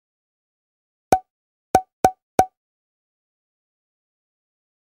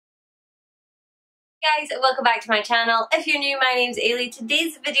Guys, welcome back to my channel. If you're new, my name's Ailey.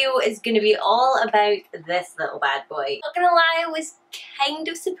 Today's video is going to be all about this little bad boy. Not gonna lie, I was kind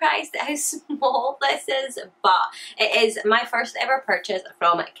of surprised at how small this is, but it is my first ever purchase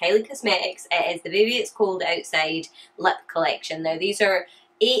from Kylie Cosmetics. It is the Baby It's Cold Outside lip collection. Now these are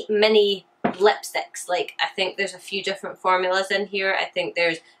 8 mini lipsticks. Like, I think there's a few different formulas in here. I think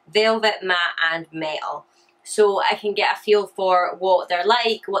there's velvet, matte and metal. So I can get a feel for what they're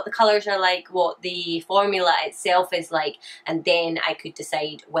like, what the colours are like, what the formula itself is like, and then I could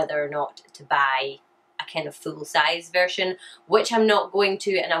decide whether or not to buy a kind of full size version, which I'm not going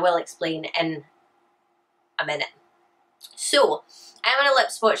to, and I will explain in a minute. So I'm going to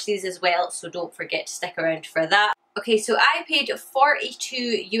lip swatch these as well, so don't forget to stick around for that. Okay, so I paid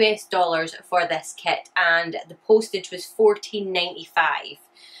 $42 US for this kit and the postage was $14.95.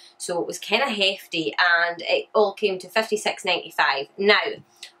 So it was kind of hefty and it all came to $56.95. Now,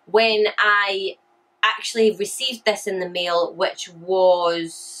 when I actually received this in the mail, which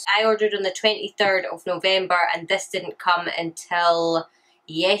was, I ordered on the 23rd of November and this didn't come until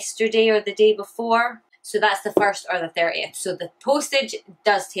yesterday or the day before. So that's the 1st or the 30th. So the postage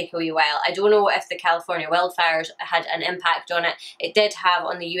does take a wee while. I don't know if the California wildfires had an impact on it. It did have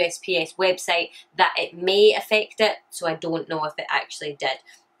on the USPS website that it may affect it, so I don't know if it actually did.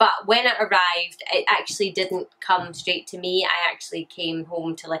 But when it arrived, it actually didn't come straight to me. I actually came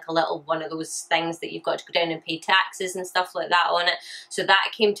home to like a little one of those things that you've got to go down and pay taxes and stuff like that on it. So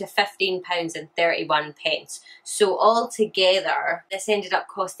that came to £15.31. So altogether, this ended up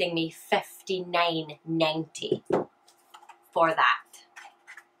costing me $59.90 for that.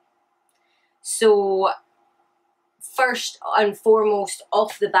 So first and foremost,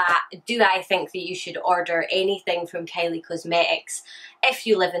 off the bat, do I think that you should order anything from Kylie Cosmetics if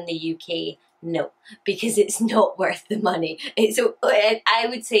you live in the UK? No, because it's not worth the money. I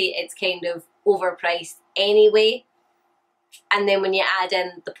would say it's kind of overpriced anyway. And then when you add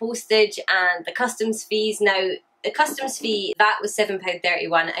in the postage and the customs fees, now the customs fee, that was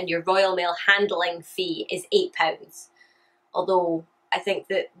 £7.31 and your Royal Mail handling fee is £8. Although I think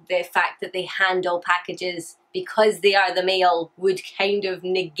that the fact that they handle packages because they are the mail would kind of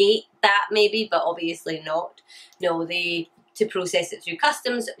negate that maybe, but obviously not. No, to process it through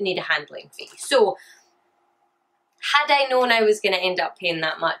customs need a handling fee. So had I known I was going to end up paying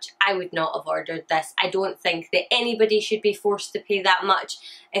that much, I would not have ordered this. I don't think that anybody should be forced to pay that much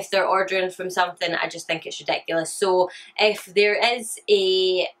if they're ordering from something. I just think it's ridiculous. So if there is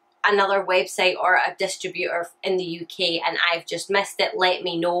another website or a distributor in the UK and I've just missed it, let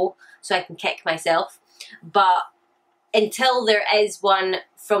me know so I can kick myself. But until there is one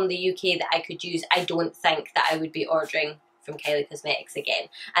from the UK that I could use, I don't think that I would be ordering from Kylie Cosmetics again.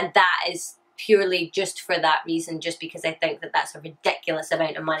 And that is purely just for that reason, just because I think that that's a ridiculous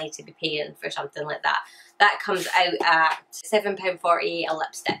amount of money to be paying for something like that. That comes out at £7.48 a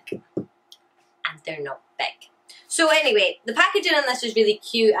lipstick, and they're not big. So anyway, the packaging on this is really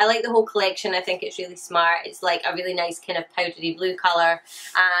cute. I like the whole collection. I think it's really smart. It's like a really nice kind of powdery blue colour.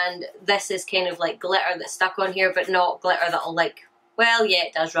 And this is kind of like glitter that's stuck on here, but not glitter that'll like, well, yeah,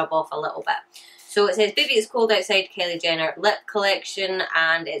 it does rub off a little bit. So it says, Baby It's Cold Outside Kylie Jenner Lip Collection,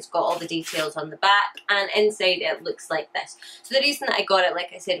 and it's got all the details on the back, and inside it looks like this. So the reason that I got it,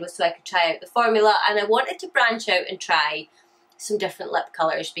 like I said, was so I could try out the formula, and I wanted to branch out and try some different lip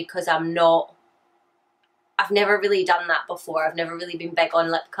colours because I've never really done that before. I've never really been big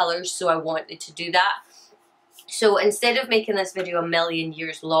on lip colours, so I wanted to do that. So instead of making this video a million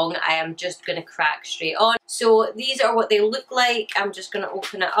years long, I am just going to crack straight on. So these are what they look like. I'm just going to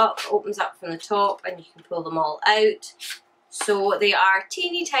open it up. It opens up from the top and you can pull them all out. So they are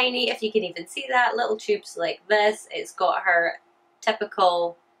teeny tiny, if you can even see that, little tubes like this. It's got her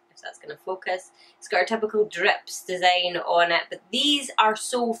typical, if that's going to focus, it's got her typical drips design on it. But these are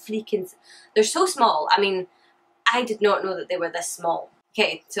so freaking, they're so small. I mean, I did not know that they were this small.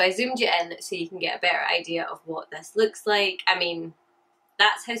 Okay, so I zoomed you in so you can get a better idea of what this looks like. I mean,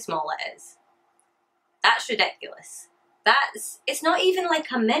 that's how small it is. That's ridiculous. It's not even like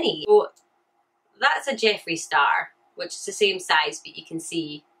a mini. So that's a Jeffree Star, which is the same size, but you can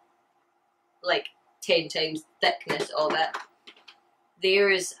see like 10 times thickness of it.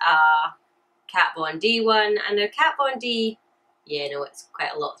 There's a Kat Von D one, and the Kat Von D, yeah, no, it's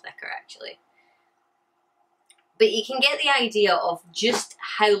quite a lot thicker actually. But you can get the idea of just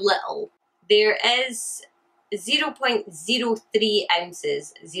how little. There is 0.03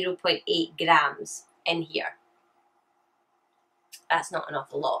 ounces, 0.8 grams in here. That's not an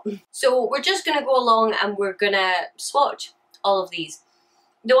awful lot. So we're just going to go along and we're going to swatch all of these.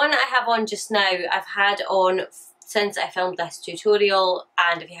 The one that I have on just now, I've had on since I filmed this tutorial,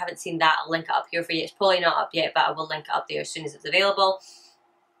 and if you haven't seen that, I'll link it up here for you. It's probably not up yet, but I will link it up there as soon as it's available.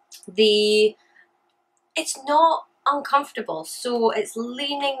 It's not uncomfortable, so it's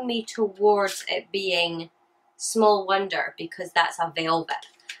leaning me towards it being Small Wonder because that's a velvet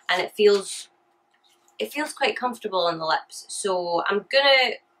and it feels quite comfortable on the lips. So I'm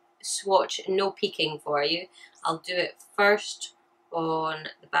gonna swatch No Peeking for you. I'll do it first on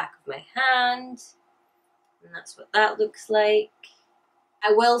the back of my hand, and that's what that looks like.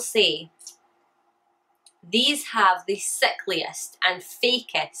 I will say, these have the sickliest and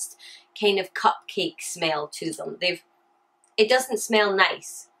fakest kind of cupcake smell to them. It doesn't smell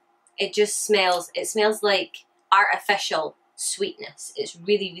nice. It smells like artificial sweetness. It's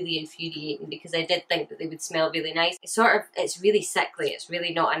really, really infuriating because I did think that they would smell really nice. It's really sickly. It's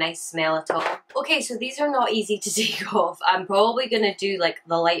really not a nice smell at all. Okay, so these are not easy to take off. I'm probably gonna do like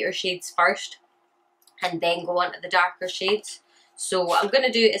the lighter shades first and then go on to the darker shades. So what I'm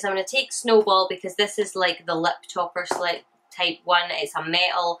gonna do is I'm gonna take Snowball because this is like the lip topper type one. It's a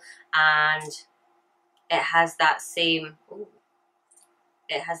metal and it has that same,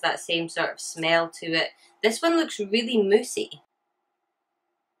 sort of smell to it. This one looks really moussey.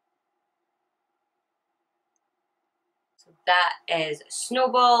 So that is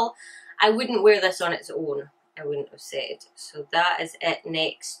Snowball. I wouldn't wear this on its own, I wouldn't have said. So that is it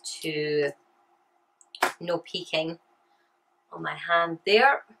next to No Peeking on my hand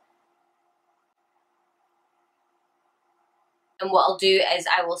there. And what I'll do is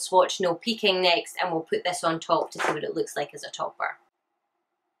I will swatch No Peeking next and we'll put this on top to see what it looks like as a topper.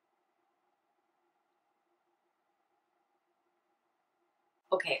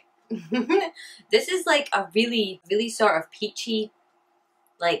 Okay, this is like a really, really sort of peachy,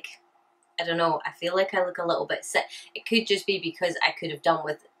 like, I don't know, I feel like I look a little bit sick. It could just be because I could have done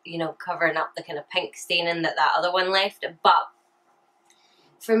with, you know, covering up the kind of pink staining that other one left, but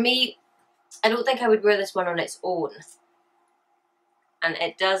for me, I don't think I would wear this one on its own. And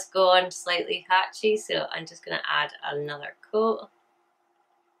it does go on slightly patchy, so I'm just going to add another coat.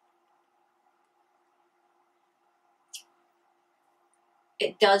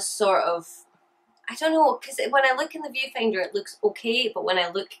 It does sort of, I don't know, because when I look in the viewfinder it looks okay, but when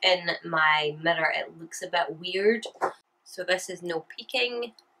I look in my mirror it looks a bit weird. So this is No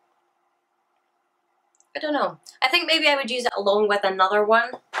Peeking. I don't know. I think maybe I would use it along with another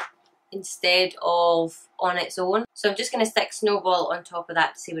one instead of on its own. So I'm just going to stick Snowball on top of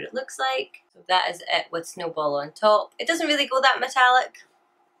that to see what it looks like. So that is it with Snowball on top. It doesn't really go that metallic.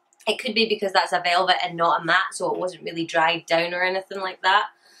 It could be because that's a velvet and not a matte, so it wasn't really dried down or anything like that.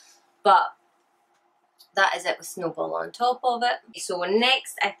 But that is it with Snowball on top of it. So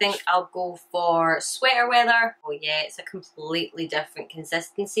next I think I'll go for Sweater Weather. Oh yeah, it's a completely different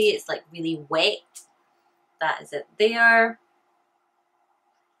consistency. It's like really wet. That is it there.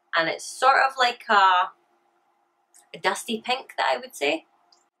 And it's sort of like a dusty pink that I would say.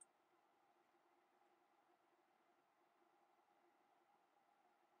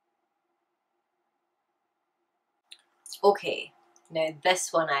 Okay, now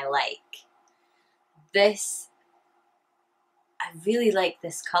this one I like. I really like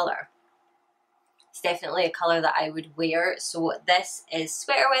this colour. It's definitely a colour that I would wear. So this is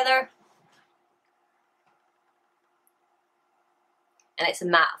Sweater Weather. And it's a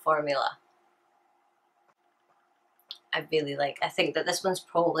matte formula. I think that this one's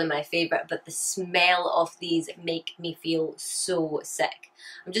probably my favourite, but the smell of these make me feel so sick.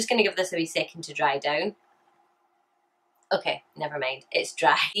 I'm just going to give this a wee second to dry down. Okay, never mind, it's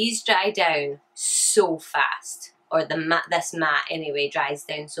dry. These dry down so fast, or this matte anyway dries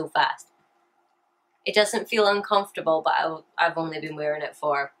down so fast. It doesn't feel uncomfortable, but I've only been wearing it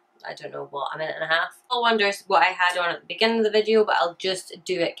for, I don't know what, a minute and a half. I'll wonder what I had on at the beginning of the video, but I'll just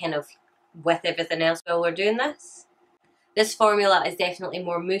do it kind of with everything else while we're doing this. This formula is definitely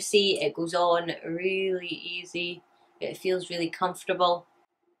more moussey. It goes on really easy. It feels really comfortable.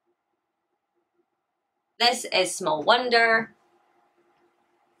 This is Small Wonder.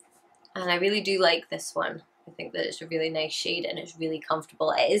 And I really do like this one. I think that it's a really nice shade and it's really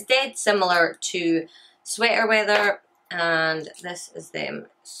comfortable. It is dead similar to Sweater Weather, and this is them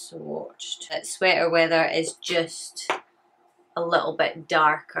swatched. Sweater Weather is just a little bit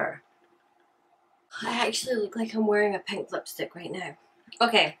darker. I actually look like I'm wearing a pink lipstick right now.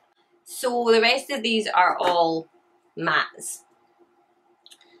 Okay, so the rest of these are all mattes.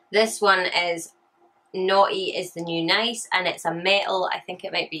 This one is Naughty is the New Nice, and it's a metal. I think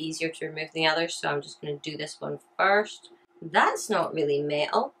it might be easier to remove the others, so I'm just going to do this one first. That's not really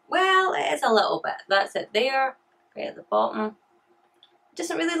metal. Well, it is a little bit. That's it there, right at the bottom. It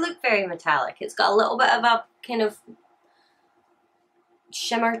doesn't really look very metallic. It's got a little bit of a kind of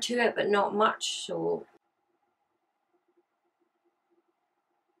shimmer to it, but not much, so.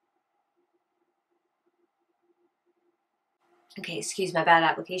 Okay, excuse my bad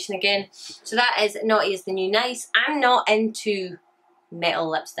application again. So that is Naughty is the New Nice. I'm not into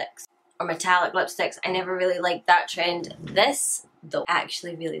metal lipsticks or metallic lipsticks. I never really liked that trend. This, though, I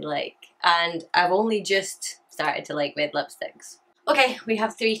actually really like. And I've only just started to like red lipsticks. Okay, we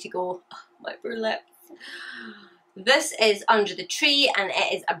have 3 to go. Oh, my poor lips. This is Under the Tree, and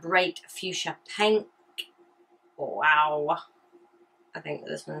it is a bright fuchsia pink. Wow. I think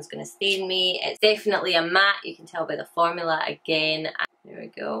this one's going to stain me. It's definitely a matte. You can tell by the formula again. There we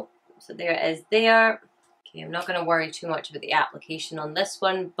go. So there it is there. Okay, I'm not going to worry too much about the application on this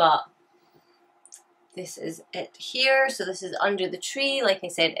one, but this is it here. So this is Under the Tree. Like I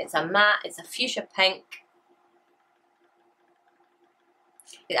said, it's a matte. It's a fuchsia pink.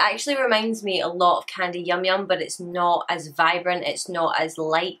 It actually reminds me a lot of Candy Yum Yum, but it's not as vibrant, it's not as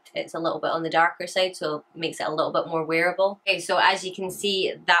light, it's a little bit on the darker side, so it makes it a little bit more wearable. Okay, so as you can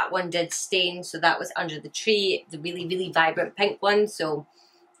see, that one did stain, so that was Under the Tree, the really, really vibrant pink one, so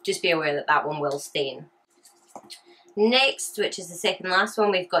just be aware that that one will stain. Next, which is the second last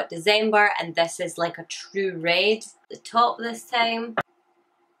one, we've got December, and this is like a true red. The top this time.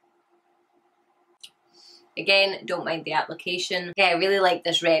 Again, don't mind the application. Okay, I really like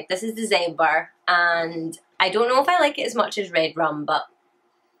this red. This is December, and I don't know if I like it as much as Red Rum, but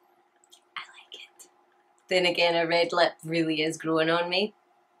I like it. Then again, a red lip really is growing on me.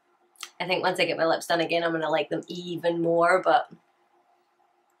 I think once I get my lips done again, I'm going to like them even more, but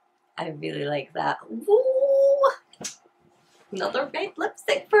I really like that. Woo! Another red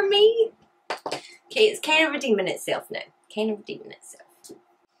lipstick for me. Okay, it's kind of redeeming itself now. Kind of redeeming itself.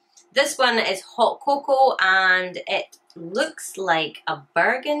 This one is Hot Cocoa, and it looks like a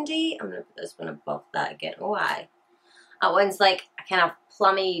burgundy. I'm going to put this one above that again. Oh, aye. That one's like a kind of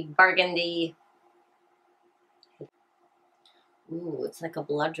plummy burgundy. Ooh, it's like a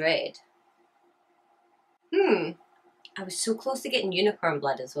blood red. I was so close to getting unicorn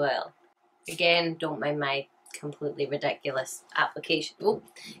blood as well. Again, don't mind my completely ridiculous application. Oh,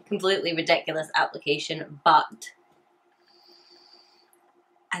 completely ridiculous application, but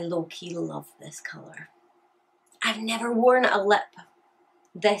I low-key love this colour. I've never worn a lip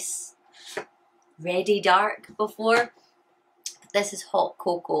this reddy dark before. This is Hot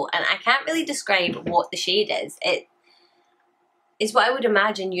Cocoa, and I can't really describe what the shade is. It is what I would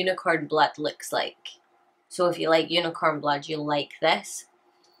imagine unicorn blood looks like. So if you like unicorn blood, you'll like this.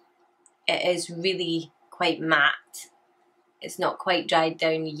 It is really quite matte. It's not quite dried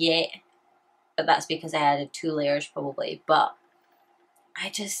down yet, but that's because I added 2 layers probably, but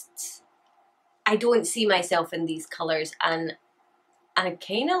I don't see myself in these colours, and I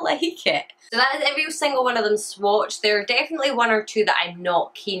kind of like it. So that is every single one of them swatched. There are definitely 1 or 2 that I'm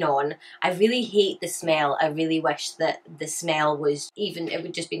not keen on. I really hate the smell. I really wish that the smell was even, it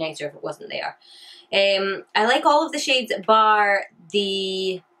would just be nicer if it wasn't there. I like all of the shades bar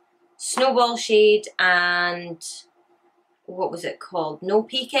the Snowball shade and what was it called? No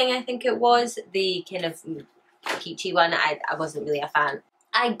Peeking, I think it was. The kind of peachy one. I wasn't really a fan.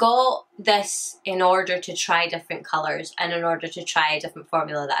 I got this in order to try different colours and in order to try a different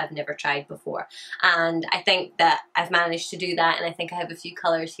formula that I've never tried before. And I think that I've managed to do that, and I think I have a few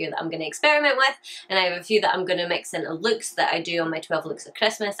colours here that I'm going to experiment with, and I have a few that I'm going to mix into looks that I do on my 12 looks of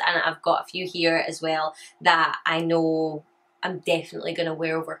Christmas, and I've got a few here as well that I know I'm definitely going to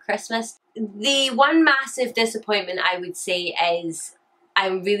wear over Christmas. The one massive disappointment I would say is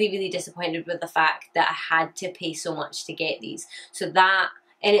I'm really, really disappointed with the fact that I had to pay so much to get these. So that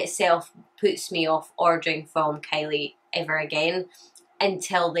in itself puts me off ordering from Kylie ever again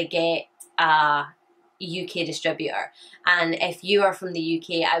until they get a UK distributor. And if you are from the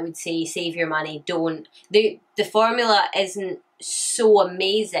UK, I would say save your money. Don't. The formula isn't so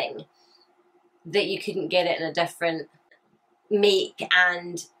amazing that you couldn't get it in a different make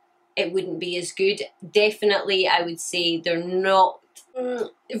and it wouldn't be as good. Definitely, I would say they're not,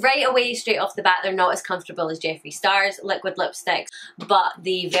 right away, straight off the bat, they're not as comfortable as Jeffree Star's liquid lipsticks, but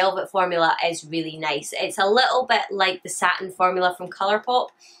the velvet formula is really nice. It's a little bit like the satin formula from ColourPop,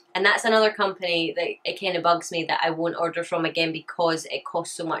 and that's another company that it kind of bugs me that I won't order from again because it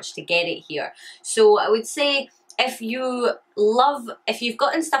costs so much to get it here. So I would say if you've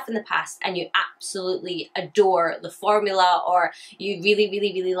gotten stuff in the past and you absolutely adore the formula, or you really,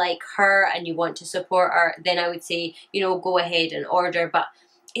 really, really like her and you want to support her, then I would say, you know, go ahead and order. But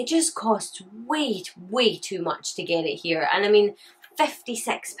it just costs way, way too much to get it here. And I mean,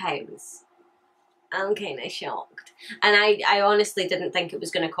 £56. I'm kind of shocked. And I honestly didn't think it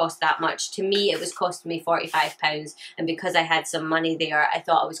was going to cost that much. To me, it was costing me £45, and because I had some money there, I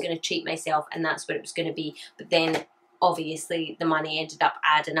thought I was going to treat myself, and that's what it was going to be. But then, obviously, the money ended up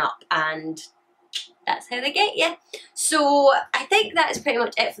adding up, and that's how they get you. So, I think that is pretty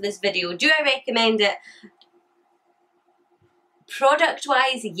much it for this video. Do I recommend it?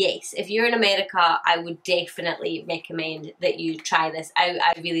 Product-wise, yes. If you're in America, I would definitely recommend that you try this out.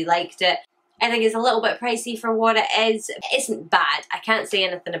 I really liked it. I think it's a little bit pricey for what it is. It isn't bad. I can't say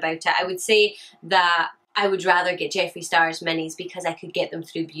anything about it. I would say that I would rather get Jeffree Star's minis because I could get them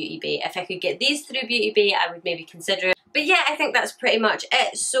through Beauty Bay. If I could get these through Beauty Bay, I would maybe consider it. But yeah, I think that's pretty much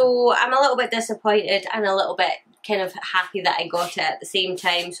it. So I'm a little bit disappointed and a little bit kind of happy that I got it at the same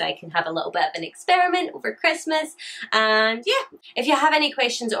time, so I can have a little bit of an experiment over Christmas. And yeah, if you have any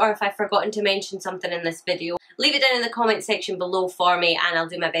questions or if I've forgotten to mention something in this video, leave it down in the comment section below for me and I'll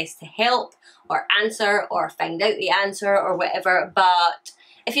do my best to help or answer or find out the answer or whatever. But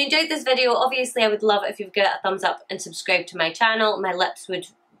if you enjoyed this video, obviously I would love it if you've got a thumbs up and subscribe to my channel. My lips would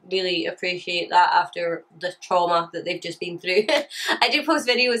really appreciate that after the trauma that they've just been through. I do post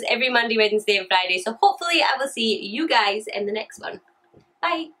videos every Monday, Wednesday and Friday, so hopefully I will see you guys in the next one.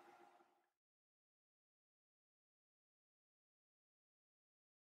 Bye!